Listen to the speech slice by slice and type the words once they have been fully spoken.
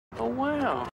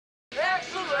wow.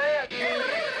 Excellent!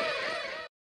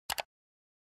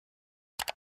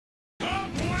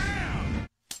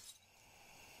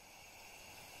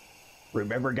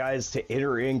 Remember guys to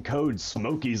enter in code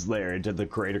SmokiesLair into the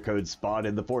creator code spot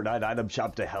in the Fortnite Item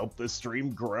Shop to help the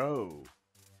stream grow.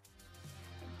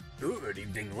 Good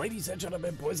evening, ladies and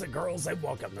gentlemen, boys and girls, and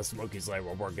welcome to SmokiesLair,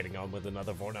 where we're getting on with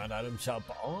another Fortnite Item Shop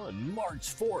on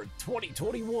March 4th,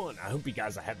 2021. I hope you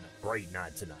guys are having a great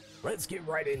night tonight. Let's get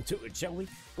right into it, shall we?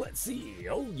 Let's see.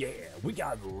 Oh yeah, we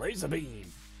got Laser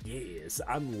Beam. Yes,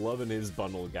 I'm loving his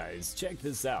bundle, guys. Check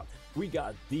this out. We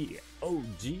got the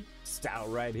OG style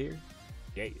right here.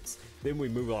 Yes. Then we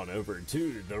move on over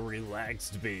to the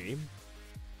Relaxed Beam.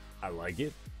 I like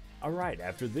it. Alright,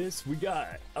 after this, we got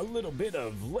a little bit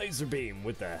of Laser Beam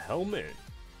with the helmet.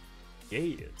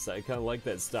 Yes, I kind of like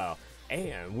that style.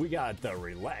 And we got the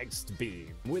Relaxed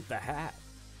Beam with the hat.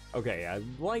 Okay, I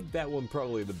like that one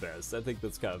probably the best. I think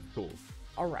that's kind of cool.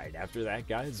 Alright, after that,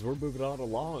 guys, we're moving on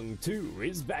along to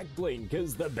his back bling,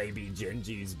 because the baby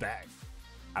Genji's back.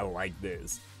 I like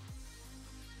this.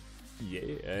 Yeah,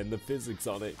 and the physics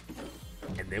on it.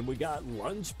 And then we got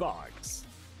Lunchbox.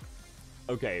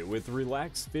 Okay, with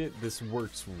Relaxed Fit, this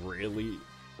works really,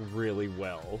 really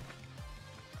well.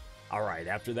 Alright,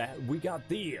 after that, we got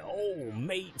the old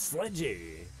mate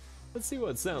Sledgy. Let's see what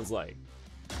it sounds like.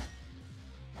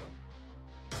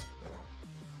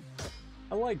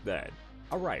 I like that.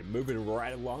 Alright, moving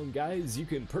right along, guys, you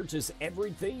can purchase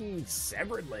everything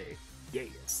separately.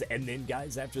 Yes, and then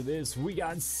guys, after this, we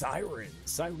got Siren.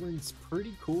 Siren's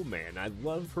pretty cool, man. I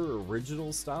love her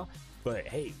original style, but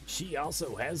hey, she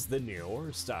also has the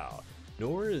Noir style.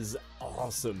 Noir is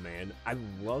awesome, man. I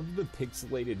love the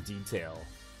pixelated detail.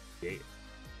 Yeah.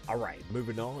 Alright,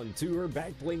 moving on to her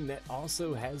back bling that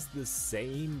also has the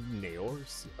same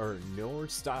Noir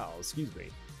style, excuse me.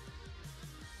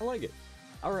 I like it.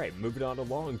 Alright, moving on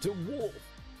along to Wolf.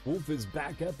 Wolf is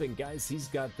back up, and guys, he's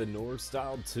got the North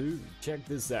style too. Check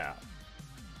this out.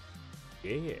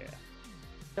 Yeah,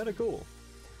 kinda cool.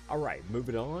 Alright,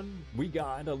 moving on, we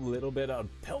got a little bit of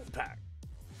Pelt Pack.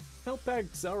 Pelt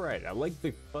Pack's alright, I like the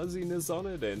fuzziness on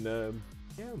it, and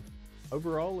yeah,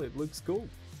 overall it looks cool.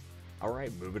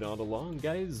 Alright, moving on along,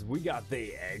 guys, we got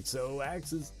the Exo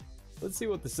Axes. Let's see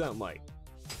what they sound like.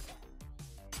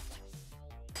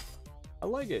 I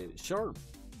like it, sharp.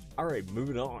 Alright,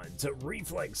 moving on to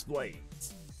Reflex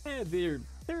Blades. Eh, they're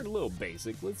a little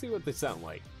basic. Let's see what they sound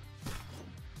like.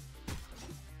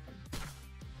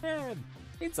 Eh,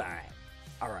 it's alright.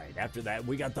 Alright, after that,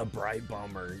 we got the Bright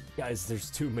Bomber. Guys,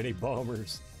 there's too many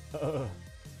bombers.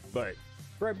 But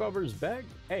Bright Bomber's back.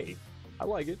 Hey, I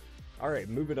like it. Alright,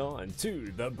 moving on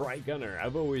to the Bright Gunner.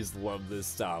 I've always loved this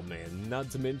style, man.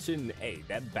 Not to mention, hey,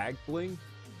 that back bling.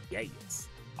 Yes.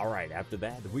 Alright, after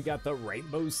that, we got the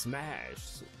Rainbow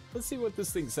Smash. Let's see what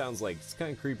this thing sounds like. It's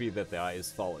kind of creepy that the eyes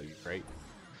follow you, right?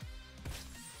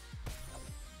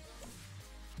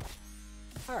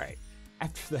 Alright,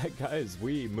 after that, guys,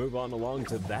 we move on along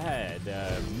to that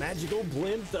Magical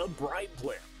Blimp, the Bright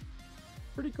Blimp.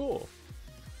 Pretty cool.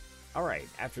 Alright,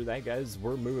 after that, guys,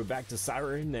 we're moving back to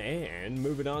Siren and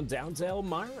moving on down to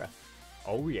Elmira.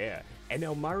 Oh yeah, and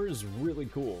Elmira's really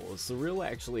cool. Surreal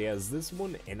actually has this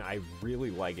one, and I really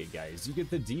like it, guys. You get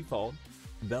the default,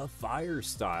 the Fire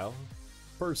style.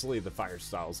 Personally, the Fire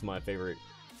style is my favorite.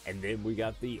 And then we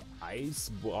got the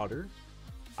Ice Water.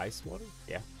 Ice Water?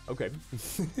 Yeah, okay.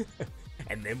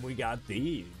 And then we got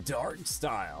the Dark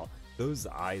style. Those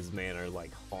eyes, man, are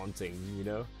like haunting, you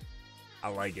know? I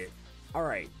like it.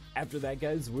 Alright, after that,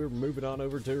 guys, we're moving on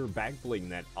over to her back bling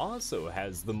that also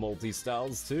has the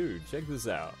multi-styles too. Check this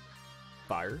out.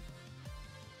 Fire.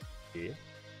 Yeah.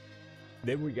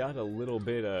 Then we got a little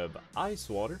bit of Ice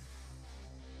Water.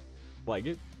 Like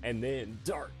it. And then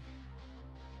Dark.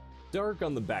 Dark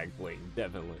on the back bling,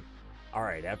 definitely.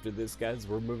 Alright, after this, guys,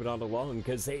 we're moving on along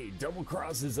because, hey, Double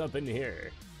Cross is up in here.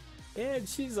 And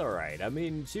she's alright. I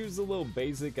mean, she was a little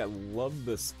basic. I love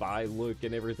the spy look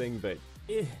and everything, but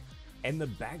and the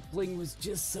back bling was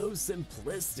just so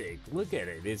simplistic. Look at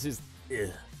it. It's just,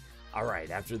 Alright,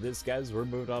 after this, guys, we're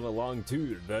moving on along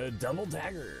to the Double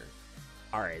Dagger.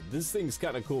 Alright, this thing's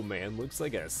kind of cool, man. Looks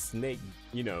like a snake,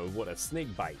 you know, what a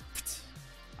snake bite.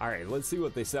 Alright, let's see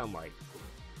what they sound like.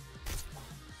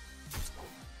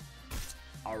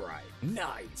 Alright,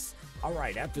 nice.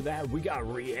 Alright, after that, we got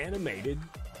Reanimated.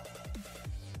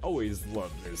 Always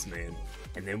love this, man.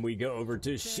 And then we go over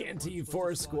to Shanty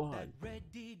Forest Squad.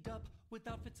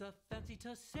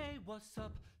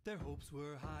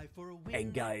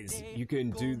 And guys, you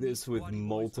can do this with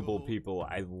multiple people.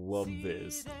 I love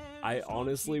this. I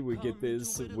honestly would get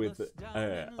this with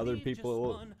other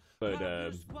people But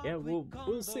yeah, we'll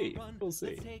see. We'll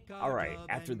see. All right,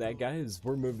 after that, guys,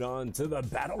 we're moving on to the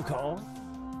battle call.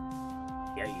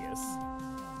 Yeah, yes.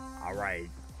 All right.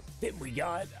 Then we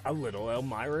got a little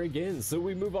Elmira again, so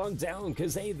we move on down,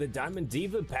 because hey, the Diamond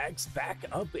Diva pack's back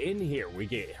up in here. We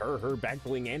get her back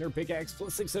bling and her pickaxe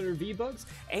plus 600 V-Bucks,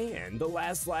 and the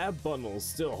last lab bundle's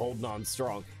still holding on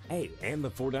strong. Hey, and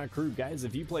the Fortnite crew, guys,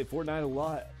 if you play Fortnite a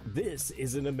lot, this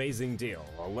is an amazing deal.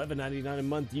 $11.99 a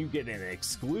month, you get an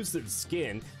exclusive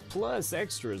skin, plus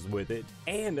extras with it,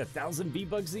 and 1,000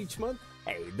 V-Bucks each month.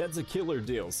 Hey, that's a killer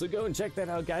deal, so go and check that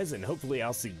out, guys, and hopefully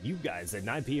I'll see you guys at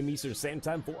 9 p.m. Eastern Standard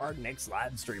Time for our next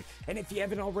live stream. And if you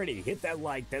haven't already, hit that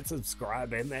like, that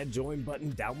subscribe, and that join button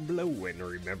down below, and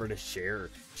remember to share.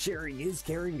 Sharing is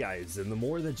caring, guys, and the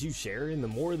more that you share and the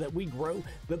more that we grow,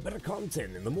 the better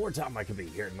content and the more time I can be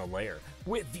here in the lair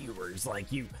with viewers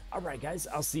like you. Alright, guys,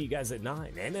 I'll see you guys at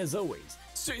 9, and as always,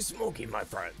 stay smoky, my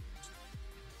friend.